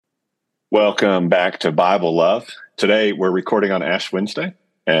Welcome back to Bible Love. Today we're recording on Ash Wednesday.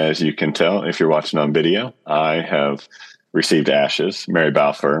 As you can tell, if you're watching on video, I have received ashes. Mary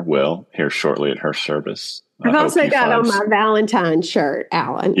Balfour will here shortly at her service. I've also got on my Valentine's shirt,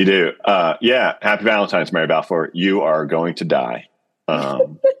 Alan. You do? Yeah. Happy Valentine's, Mary Balfour. You are going to die.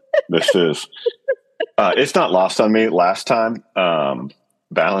 This is, it's not lost on me. Last time,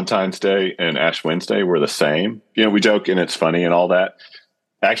 Valentine's Day and Ash Wednesday were the same. You know, we joke and it's funny and all that.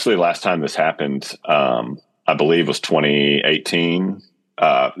 Actually, last time this happened, I believe was 2018.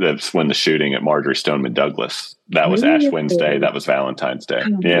 That's when the shooting at Marjorie Stoneman Douglas. That was Ash Wednesday. That was Valentine's Day.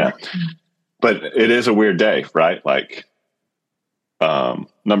 Yeah. But it is a weird day, right? Like,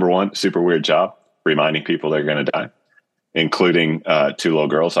 number one, super weird job reminding people they're going to die, including two little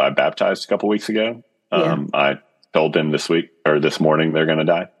girls I baptized a couple weeks ago. I told them this morning they're going to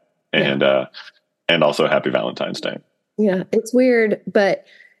die. And also happy Valentine's Day. Yeah, it's weird. But,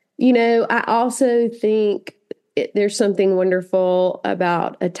 I also think there's something wonderful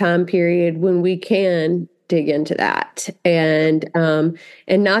about a time period when we can dig into that. And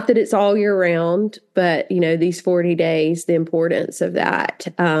not that it's all year round, but, these 40 days, the importance of that.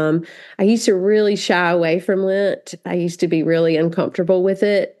 I used to really shy away from Lent. I used to be really uncomfortable with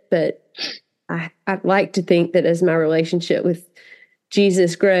it. But I'd like to think that as my relationship with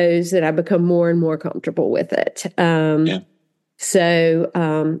Jesus grows, that I become more and more comfortable with it. So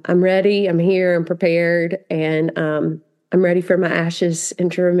I'm ready. I'm here. I'm prepared. And I'm ready for my ashes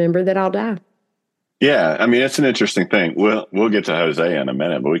and to remember that I'll die. Yeah. I mean, it's an interesting thing. We'll get to Hosea in a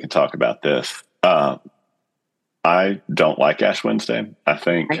minute, but we can talk about this. I don't like Ash Wednesday. I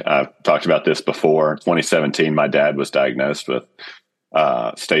think I've talked about this before. 2017, my dad was diagnosed with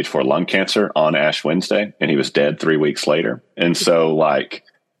stage 4 lung cancer on Ash Wednesday, and he was dead 3 weeks later. And so, I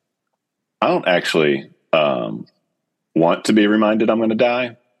don't actually want to be reminded I'm going to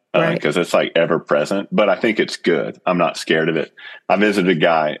die because it's ever present, but I think it's good. I'm not scared of it. I visited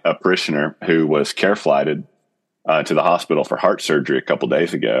a parishioner who was care flighted to the hospital for heart surgery a couple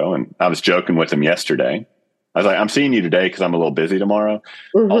days ago. And I was joking with him yesterday. I was like, I'm seeing you today because I'm a little busy tomorrow.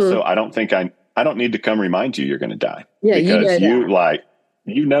 Mm-hmm. Also, I don't think I don't need to come remind you you're going to die. Yeah, because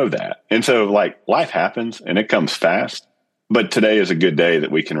you know that. And so life happens and it comes fast. But today is a good day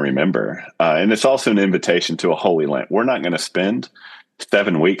that we can remember. And it's also an invitation to a holy Lent. We're not going to spend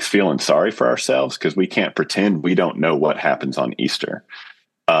 7 weeks feeling sorry for ourselves because we can't pretend we don't know what happens on Easter.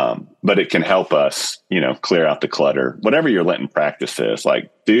 But it can help us, clear out the clutter. Whatever your Lenten practice is,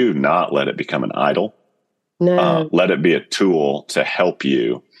 do not let it become an idol. No. Let it be a tool to help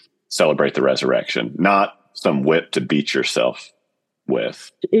you celebrate the resurrection, not some whip to beat yourself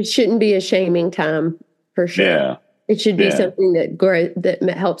with. It shouldn't be a shaming time, for sure. Yeah. It should be something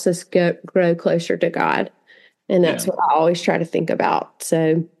that helps us grow closer to God. And that's what I always try to think about.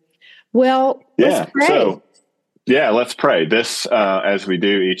 So, let's pray. Let's pray. This, as we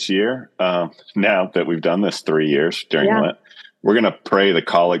do each year, now that we've done this 3 years during Lent, we're going to pray the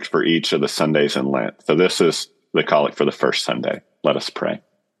collect for each of the Sundays in Lent. So this is the collect for the first Sunday. Let us pray.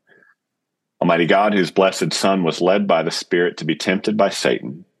 Almighty God, whose blessed Son was led by the Spirit to be tempted by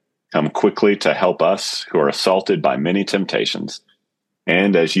Satan, come quickly to help us who are assaulted by many temptations.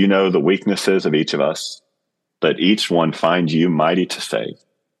 And as you know the weaknesses of each of us, let each one find you mighty to save.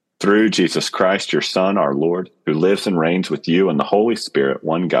 Through Jesus Christ, your Son, our Lord, who lives and reigns with you and the Holy Spirit,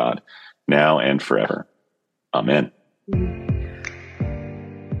 one God, now and forever. Amen.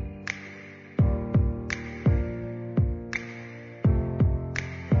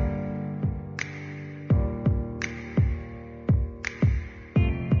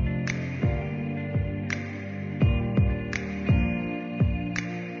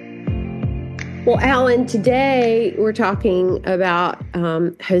 Well, Alan, today we're talking about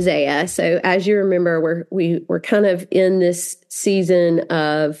Hosea. So as you remember, we're kind of in this season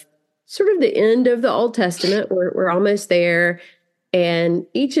of sort of the end of the Old Testament. We're almost there. And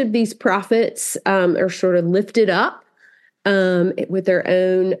each of these prophets are sort of lifted up with their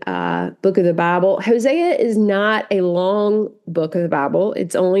own book of the Bible. Hosea is not a long book of the Bible.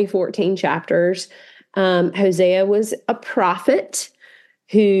 It's only 14 chapters. Hosea was a prophet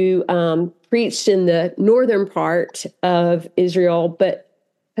who preached in the northern part of Israel, but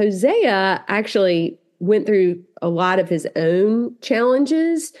Hosea actually went through a lot of his own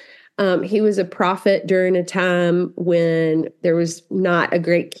challenges. He was a prophet during a time when there was not a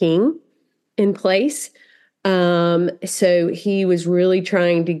great king in place. So he was really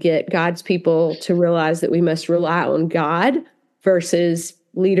trying to get God's people to realize that we must rely on God versus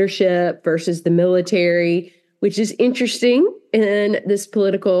leadership versus the military, which is interesting in this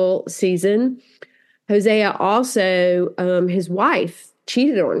political season. Hosea also, his wife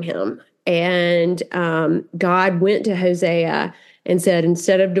cheated on him. And God went to Hosea and said,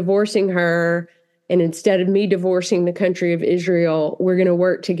 instead of divorcing her and instead of me divorcing the country of Israel, we're going to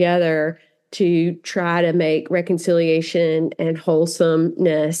work together to try to make reconciliation and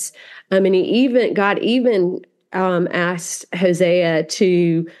wholesomeness. And God even asked Hosea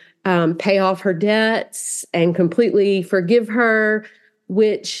to pay off her debts and completely forgive her,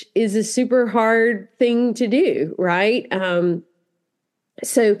 which is a super hard thing to do, right? When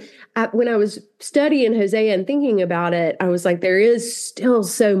I was studying Hosea and thinking about it, I was like, there is still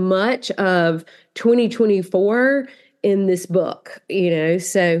so much of 2024 in this book,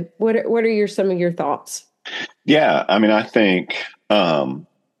 So what are some of your thoughts? Yeah. I mean, I think,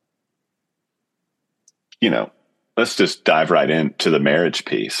 let's just dive right into the marriage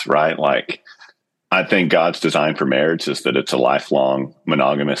piece, right? Like, I think God's design for marriage is that it's a lifelong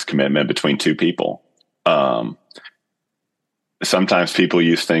monogamous commitment between two people. Sometimes people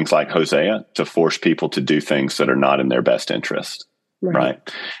use things like Hosea to force people to do things that are not in their best interest. Right.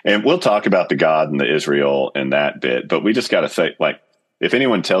 And we'll talk about the God and the Israel and that bit, but we just got to say, like, if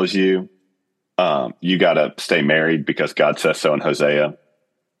anyone tells you, you got to stay married because God says so in Hosea,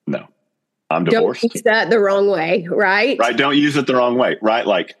 no, I'm divorced. Don't use that the wrong way, right? Right. Don't use it the wrong way, right?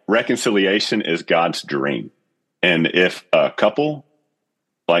 Like, reconciliation is God's dream. And if a couple,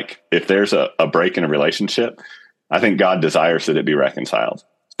 like, if there's a break in a relationship, I think God desires that it be reconciled.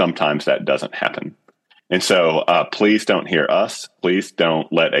 Sometimes that doesn't happen. And so please don't hear us. Please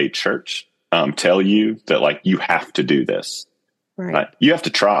don't let a church tell you that, like, you have to do this. Right. You have to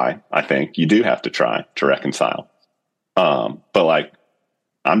try. I think you do have to try to reconcile. But, like,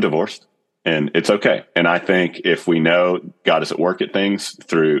 I'm divorced and it's okay. And I think if we know God is at work at things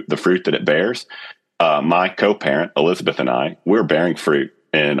through the fruit that it bears, my co-parent, Elizabeth, and I, we're bearing fruit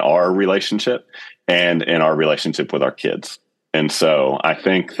in our relationship and in our relationship with our kids. And so I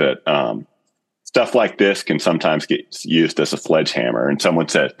think that stuff like this can sometimes get used as a sledgehammer. And someone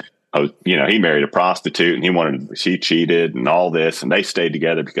said, oh, he married a prostitute and she cheated and all this, and they stayed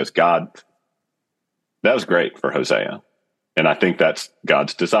together because God, that was great for Hosea. And I think that's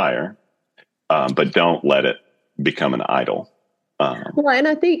God's desire, but don't let it become an idol. Well, and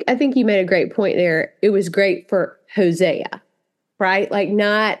I think you made a great point there. It was great for Hosea, right? Like,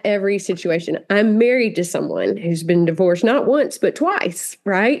 not every situation. I'm married to someone who's been divorced not once, but twice,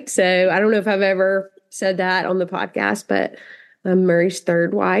 right? So I don't know if I've ever said that on the podcast, but I'm Murray's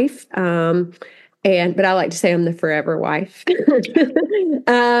third wife. But I like to say I'm the forever wife.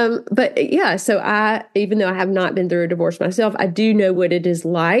 But yeah, so even though I have not been through a divorce myself, I do know what it is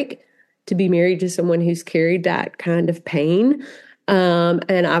like to be married to someone who's carried that kind of pain.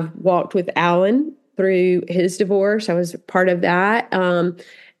 And I've walked with Alan through his divorce. I was part of that.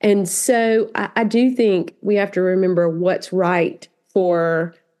 And so I do think we have to remember what's right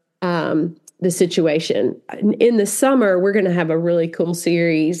for the situation. In the summer, we're going to have a really cool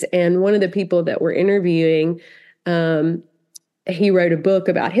series. And one of the people that we're interviewing, he wrote a book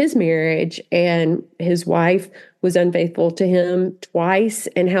about his marriage, and his wife was unfaithful to him twice,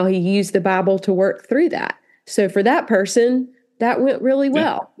 and how he used the Bible to work through that. So for that person, that went really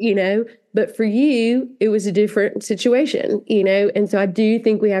well, but for you, it was a different situation, and so I do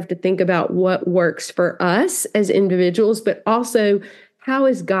think we have to think about what works for us as individuals, but also how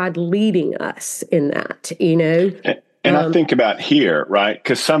is God leading us in that, And I think about here, right?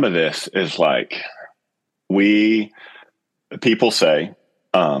 Because some of this is like, people say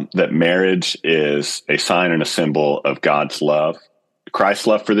that marriage is a sign and a symbol of God's love, Christ's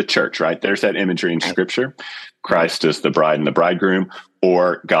love for the church, right? There's that imagery in Scripture. Christ is the bride and the bridegroom,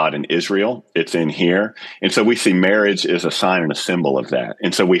 or God and Israel. It's in here. And so we see marriage as a sign and a symbol of that.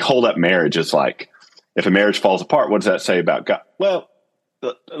 And so we hold up marriage as like, if a marriage falls apart, what does that say about God? Well,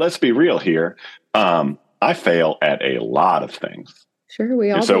 let's be real here. I fail at a lot of things. Sure,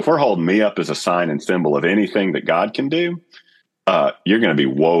 we all and so do. If we're holding me up as a sign and symbol of anything that God can do, you're going to be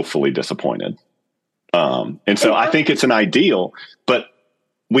woefully disappointed. And so I think it's an ideal, but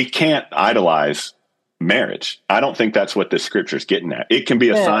we can't idolize marriage. I don't think that's what this scripture is getting at. It can be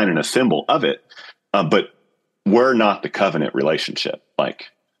a sign and a symbol of it, but we're not the covenant relationship.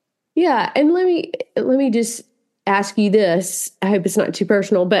 Yeah, and let me just ask you this. I hope it's not too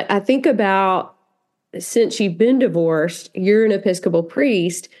personal, but I think about, since you've been divorced, you're an Episcopal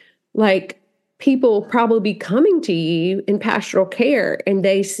priest, like, people probably be coming to you in pastoral care, and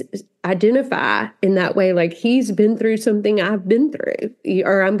they identify in that way, like, he's been through something I've been through,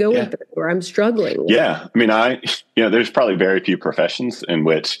 or I'm going through, or I'm struggling with. Yeah. I mean, there's probably very few professions in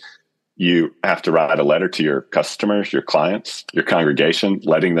which you have to write a letter to your customers, your clients, your congregation,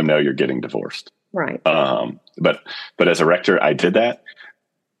 letting them know you're getting divorced. Right. But as a rector, I did that.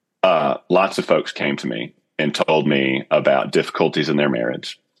 lots of folks came to me and told me about difficulties in their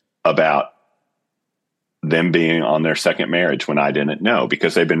marriage, about them being on their second marriage when I didn't know,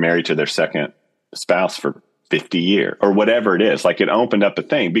 because they've been married to their second spouse for 50 years or whatever it is. Like, it opened up a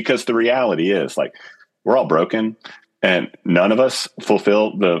thing, because the reality is, like, we're all broken and none of us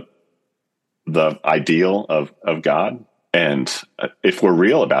fulfill the ideal of God. And if we're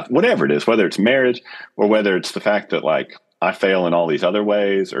real about whatever it is, whether it's marriage or whether it's the fact that, like, I fail in all these other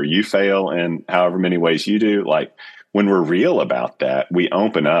ways, or you fail in however many ways you do, like, when we're real about that, we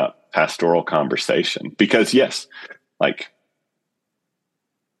open up pastoral conversation. Because yes, like,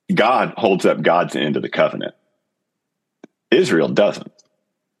 God holds up God's end of the covenant. Israel doesn't.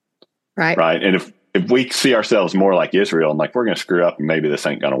 Right. Right. And if we see ourselves more like Israel and like, we're going to screw up and maybe this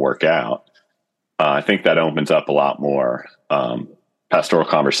ain't going to work out, I think that opens up a lot more pastoral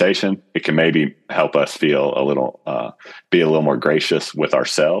conversation. It can maybe help us feel a little, be a little more gracious with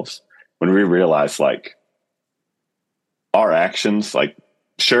ourselves when we realize, like, our actions, like,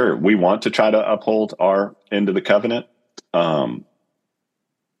 sure, we want to try to uphold our end of the covenant, but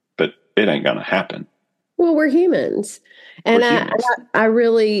it ain't going to happen. Well, we're humans. And I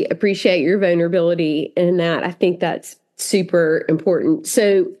really appreciate your vulnerability in that. I think that's super important.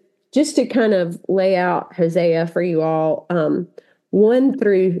 So just to kind of lay out Hosea for you all, 1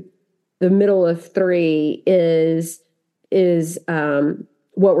 through the middle of 3 is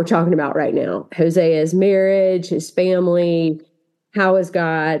what we're talking about right now. Hosea's marriage, his family, how is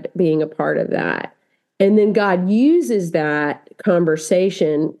God being a part of that? And then God uses that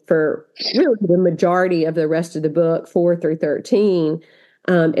conversation for really the majority of the rest of the book, 4 through 13,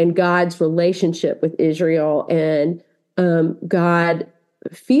 and God's relationship with Israel, and God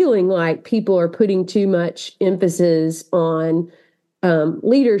feeling like people are putting too much emphasis on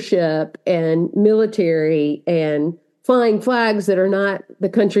leadership and military and flying flags that are not the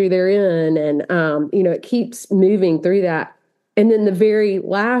country they're in. And, it keeps moving through that. And then the very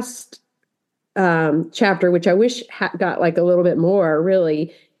last chapter, which I wish got like a little bit more,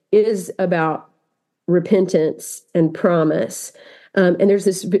 really is about repentance and promise. And there's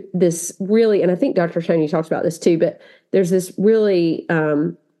this really, and I think Dr. Tony talks about this too, but there's this really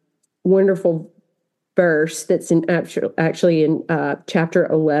wonderful verse that's actually in chapter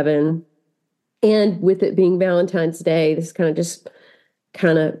 11. And with it being Valentine's Day, this kind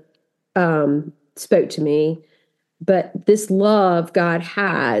of spoke to me. But this love God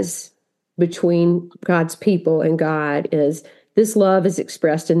has between God's people and God this love is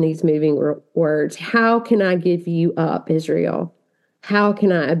expressed in these moving words. How can I give you up, Israel? How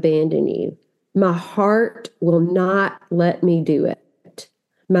can I abandon you? My heart will not let me do it.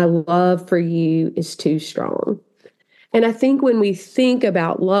 My love for you is too strong. And I think when we think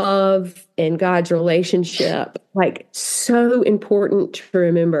about love and God's relationship, like, so important to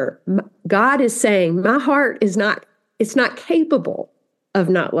remember, God is saying, my heart it's not capable of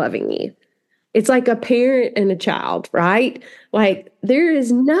not loving you. It's like a parent and a child, right? Like, there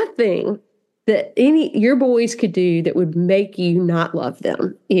is nothing that your boys could do that would make you not love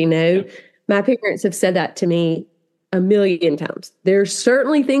them. My parents have said that to me a million times. There's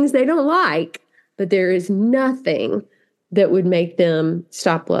certainly things they don't like, but there is nothing that would make them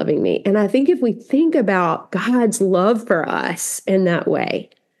stop loving me. And I think if we think about God's love for us in that way,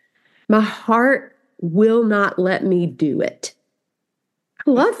 my heart will not let me do it.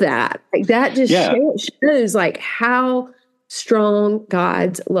 I love that. Like, that just shows like how strong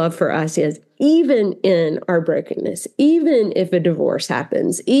God's love for us is, even in our brokenness, even if a divorce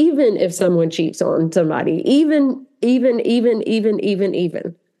happens, even if someone cheats on somebody, even,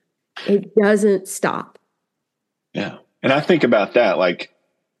 it doesn't stop. Yeah. And I think about that, like,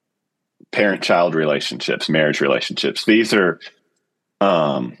 parent-child relationships, marriage relationships. These are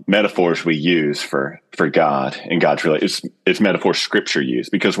metaphors we use for God and God's relationship. It's metaphors Scripture use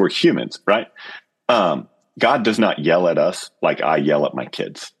because we're humans, right? God does not yell at us like I yell at my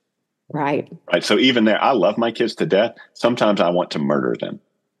kids. Right. Right. So even there, I love my kids to death. Sometimes I want to murder them.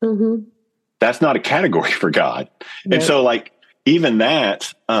 Mm-hmm. That's not a category for God. No. And so, like, even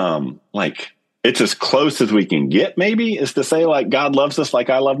that, like, it's as close as we can get, maybe, is to say, like, God loves us like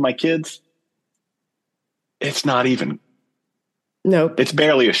I love my kids. It's not even. Nope. It's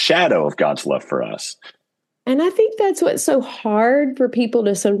barely a shadow of God's love for us. And I think that's what's so hard for people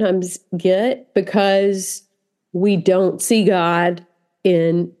to sometimes get, because we don't see God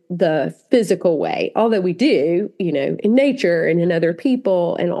in the physical way, although we do, in nature and in other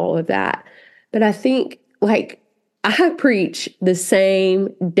people and all of that. But I think, like, I preach the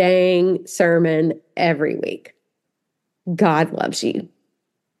same dang sermon every week. God loves you.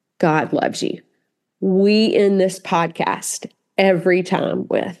 God loves you. We end this podcast every time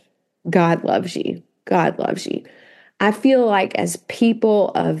with, God loves you. God loves you. I feel like as people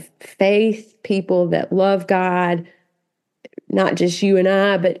of faith, people that love God, not just you and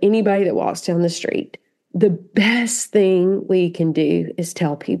I, but anybody that walks down the street, the best thing we can do is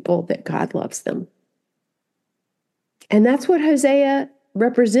tell people that God loves them. And that's what Hosea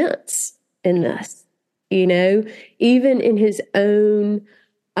represents in this, even in his own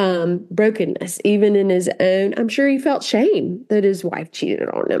brokenness, even in his own, I'm sure he felt shame that his wife cheated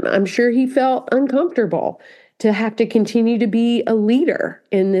on him. I'm sure he felt uncomfortable to have to continue to be a leader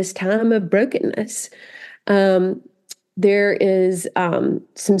in this time of brokenness. There is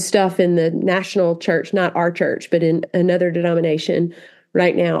some stuff in the national church, not our church, but in another denomination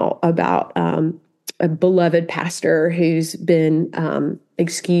right now about a beloved pastor who's been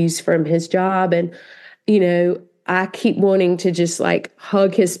excused from his job. And, I keep wanting to just like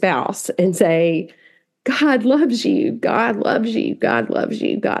hug his spouse and say, God loves you. God loves you. God loves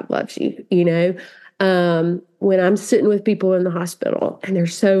you. God loves you. When I'm sitting with people in the hospital and they're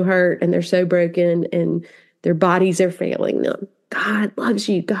so hurt and they're so broken and their bodies are failing them, God loves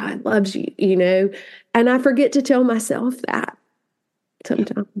you. God loves you, and I forget to tell myself that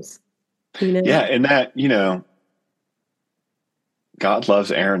sometimes, Yeah. And that, God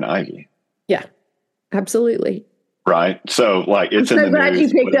loves Aaron Ivey. Yeah, absolutely. Right. So like it's I'm so in the glad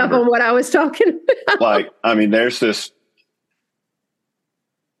news. you picked up on what I was talking about. Like, I mean, there's this,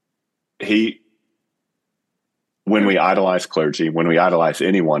 when we idolize clergy, when we idolize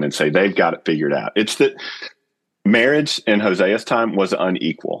anyone and say they've got it figured out, it's that marriage in Hosea's time was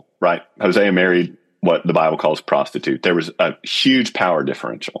unequal, right? Hosea married what the Bible calls prostitute. There was a huge power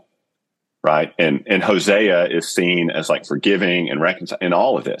differential, right? And Hosea is seen as like forgiving and reconciling in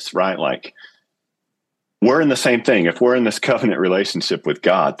all of this, right? Like, we're in the same thing. If we're in this covenant relationship with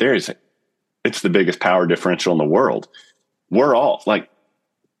God, it's the biggest power differential in the world. We're all like,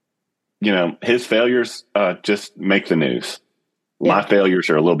 his failures just make the news. Yeah. My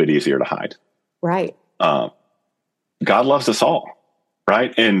failures are a little bit easier to hide. Right. God loves us all.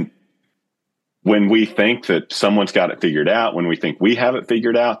 Right. And when we think that someone's got it figured out, when we think we have it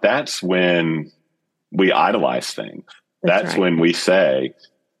figured out, that's when we idolize things. That's right. When we say,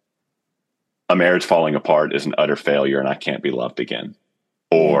 a marriage falling apart is an utter failure and I can't be loved again.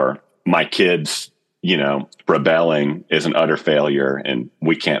 Or my kids, rebelling is an utter failure and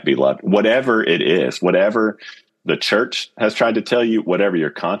we can't be loved. Whatever it is, whatever the church has tried to tell you, whatever your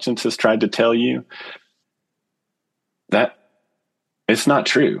conscience has tried to tell you, that it's not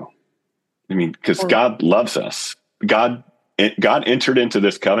true. I mean, because God loves us. God entered into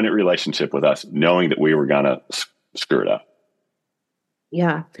this covenant relationship with us knowing that we were going to screw it up.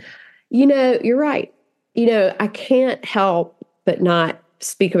 Yeah. You're right. I can't help but not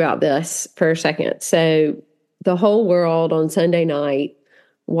speak about this for a second. So the whole world on Sunday night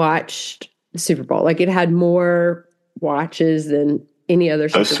watched the Super Bowl. Like it had more watches than any other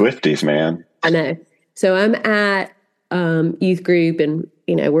Super Bowl. Those Swifties, man. I know. So I'm at youth group and,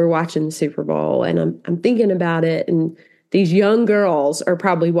 we're watching the Super Bowl and I'm thinking about it. And these young girls are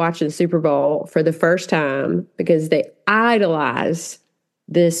probably watching the Super Bowl for the first time because they idolize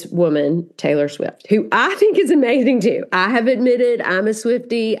this woman, Taylor Swift, who I think is amazing too. I have admitted I'm a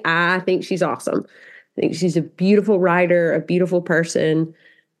Swiftie. I think she's awesome. I think she's a beautiful writer, a beautiful person.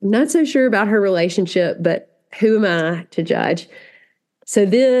 I'm not so sure about her relationship, but who am I to judge? So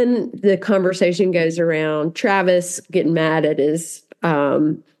then the conversation goes around Travis getting mad at his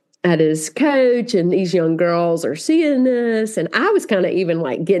coach, and these young girls are seeing this. And I was kind of even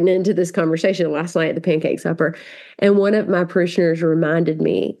like getting into this conversation last night at the pancake supper. And one of my parishioners reminded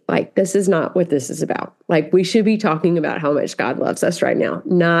me, like, this is not what this is about. Like, we should be talking about how much God loves us right now,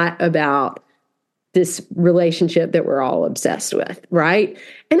 not about this relationship that we're all obsessed with, right?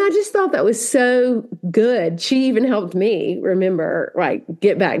 And I just thought that was so good. She even helped me remember, like,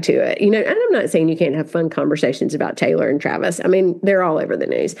 get back to it. And I'm not saying you can't have fun conversations about Taylor and Travis. I mean, they're all over the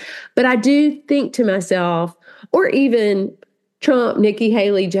news. But I do think to myself, or even Trump, Nikki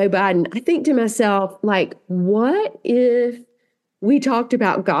Haley, Joe Biden, I think to myself, like, what if we talked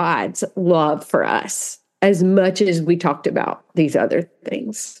about God's love for us as much as we talked about these other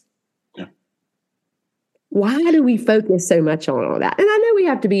things? Why do we focus so much on all that? And I know we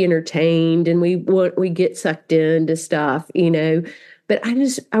have to be entertained and we get sucked into stuff, but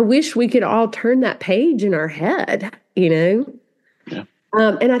I wish we could all turn that page in our head, Yeah.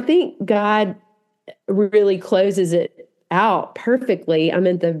 And I think God really closes it out perfectly. I'm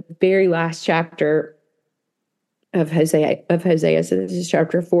in the very last chapter of Hosea. So this is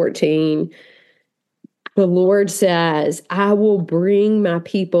chapter 14. The Lord says, I will bring my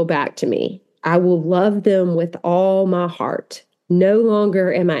people back to me. I will love them with all my heart. No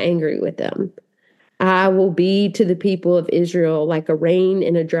longer am I angry with them. I will be to the people of Israel like a rain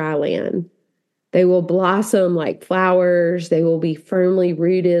in a dry land. They will blossom like flowers. They will be firmly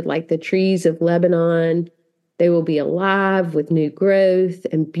rooted like the trees of Lebanon. They will be alive with new growth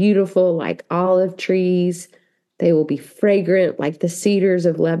and beautiful like olive trees. They will be fragrant like the cedars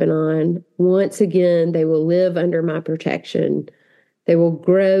of Lebanon. Once again, they will live under my protection. They will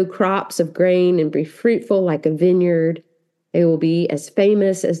grow crops of grain and be fruitful like a vineyard. They will be as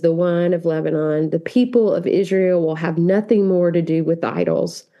famous as the wine of Lebanon. The people of Israel will have nothing more to do with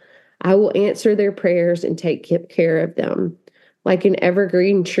idols. I will answer their prayers and take care of them. Like an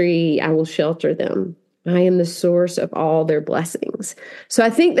evergreen tree, I will shelter them. I am the source of all their blessings. So I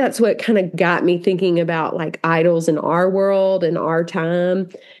think that's what kind of got me thinking about like idols in our world and our time.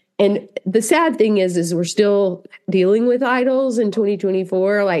 And the sad thing is we're still dealing with idols in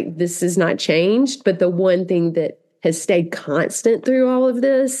 2024. Like this has not changed. But the one thing that has stayed constant through all of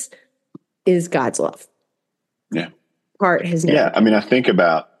this is God's love. Yeah. Heart has never. Yeah. I mean, I think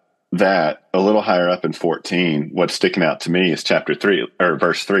about that a little higher up in 14. What's sticking out to me is chapter 3 or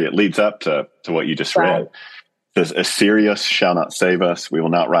verse 3. It leads up to what you just read. It says, Assyria shall not save us. We will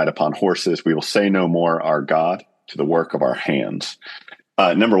not ride upon horses. We will say no more, our God, to the work of our hands.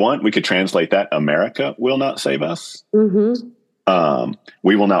 Number one, we could translate that America will not save us. Mm-hmm.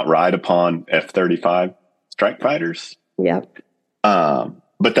 We will not ride upon F-35 strike fighters. Yep.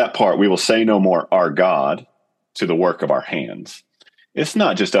 But that part, we will say no more, our God, to the work of our hands. It's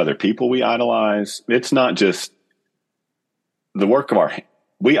not just other people we idolize. It's not just the work of our hands.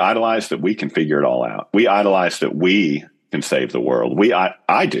 We idolize that we can figure it all out. We idolize that we can save the world.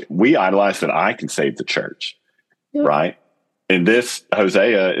 I do. We idolize that I can save the church, yep. Right? And this,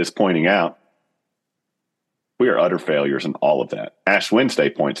 Hosea is pointing out, we are utter failures in all of that. Ash Wednesday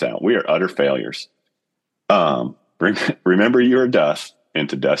points out, we are utter failures. Remember you are dust, and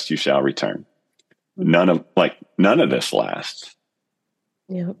to dust you shall return. None of this lasts.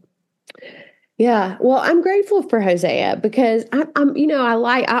 Yeah. Yeah. Well, I'm grateful for Hosea because I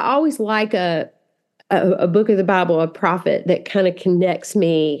always like a book of the Bible, a prophet that kind of connects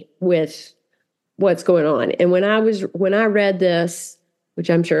me with what's going on. And when I read this, which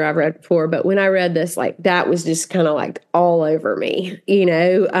I'm sure I've read before, but when I read this, like that was just kind of like all over me,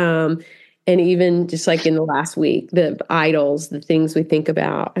 and even just like in the last week, the idols, the things we think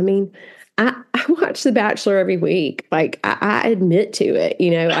about. I mean, I watch The Bachelor every week. Like I admit to it,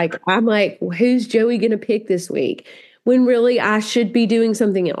 like I'm like, who's Joey going to pick this week? When really I should be doing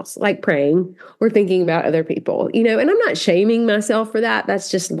something else, like praying or thinking about other people, and I'm not shaming myself for that.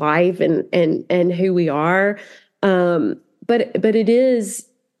 That's just life and who we are. But it is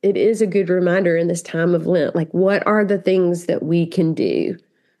a good reminder in this time of Lent, like what are the things that we can do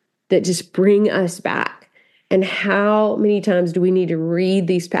that just bring us back? And how many times do we need to read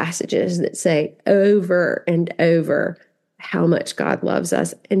these passages that say over and over how much God loves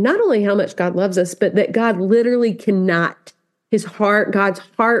us? And not only how much God loves us, but that God literally cannot, God's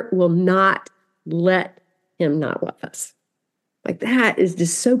heart will not let him not love us. Like that is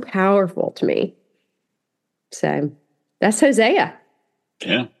just so powerful to me. So that's Hosea.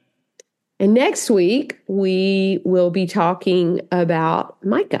 Yeah. And next week, we will be talking about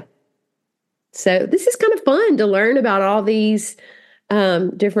Micah. So this is kind of fun to learn about all these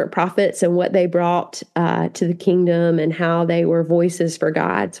different prophets and what they brought to the kingdom and how they were voices for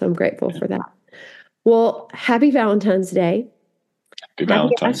God. So I'm grateful for that. Well, happy Valentine's Day. Happy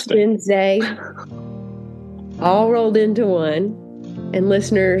Valentine's Day. Wednesday. All rolled into one. And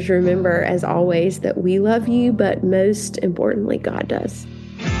listeners, remember, as always, that we love you, but most importantly, God does.